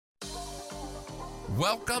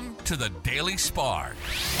Welcome to the Daily Spark,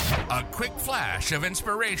 a quick flash of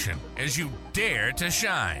inspiration as you dare to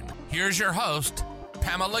shine. Here's your host,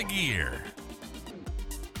 Pamela Gear.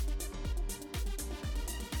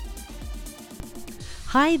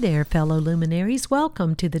 Hi there, fellow luminaries.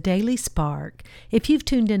 Welcome to the Daily Spark. If you've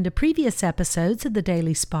tuned into previous episodes of the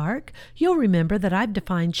Daily Spark, you'll remember that I've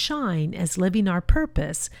defined shine as living our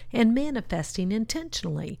purpose and manifesting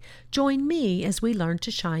intentionally. Join me as we learn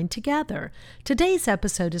to shine together. Today's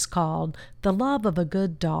episode is called The Love of a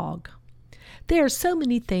Good Dog. There are so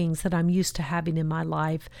many things that I'm used to having in my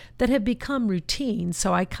life that have become routine,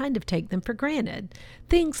 so I kind of take them for granted.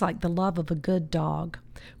 Things like the love of a good dog.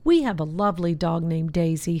 We have a lovely dog named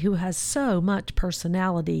Daisy who has so much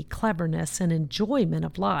personality, cleverness, and enjoyment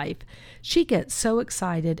of life. She gets so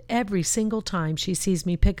excited every single time she sees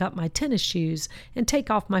me pick up my tennis shoes and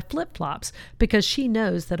take off my flip-flops because she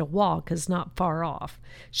knows that a walk is not far off.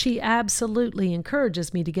 She absolutely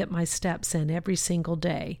encourages me to get my steps in every single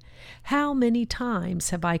day. How many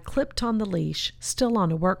times have I clipped on the leash, still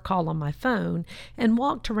on a work call on my phone, and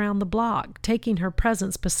walked around the block, taking her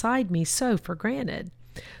presence beside me so for granted?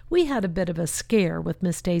 We had a bit of a scare with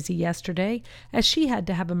Miss Daisy yesterday, as she had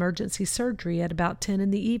to have emergency surgery at about 10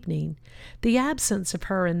 in the evening. The absence of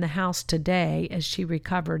her in the house today, as she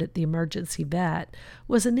recovered at the emergency vet,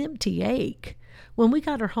 was an empty ache. When we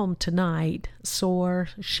got her home tonight, sore,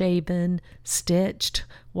 shaven, stitched,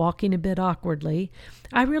 walking a bit awkwardly,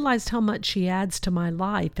 I realized how much she adds to my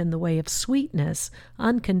life in the way of sweetness,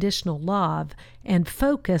 unconditional love, and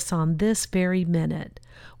focus on this very minute.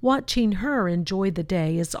 Watching her enjoy the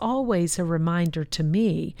day is always a reminder to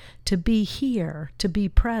me to be here, to be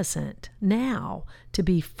present, now, to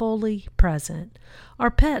be fully present.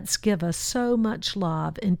 Our pets give us so much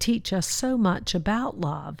love and teach us so much about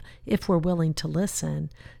love if we're willing to listen.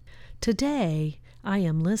 Today, I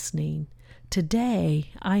am listening.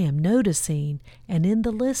 Today, I am noticing, and in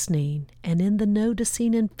the listening, and in the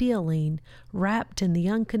noticing and feeling, wrapped in the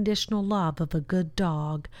unconditional love of a good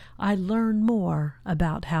dog, I learn more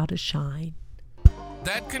about how to shine.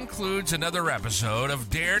 That concludes another episode of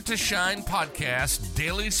Dare to Shine Podcast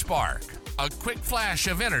Daily Spark, a quick flash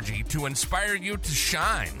of energy to inspire you to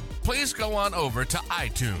shine. Please go on over to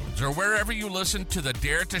iTunes or wherever you listen to the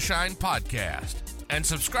Dare to Shine podcast and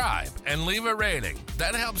subscribe and leave a rating.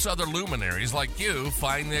 That helps other luminaries like you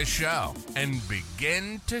find this show and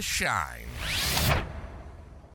begin to shine.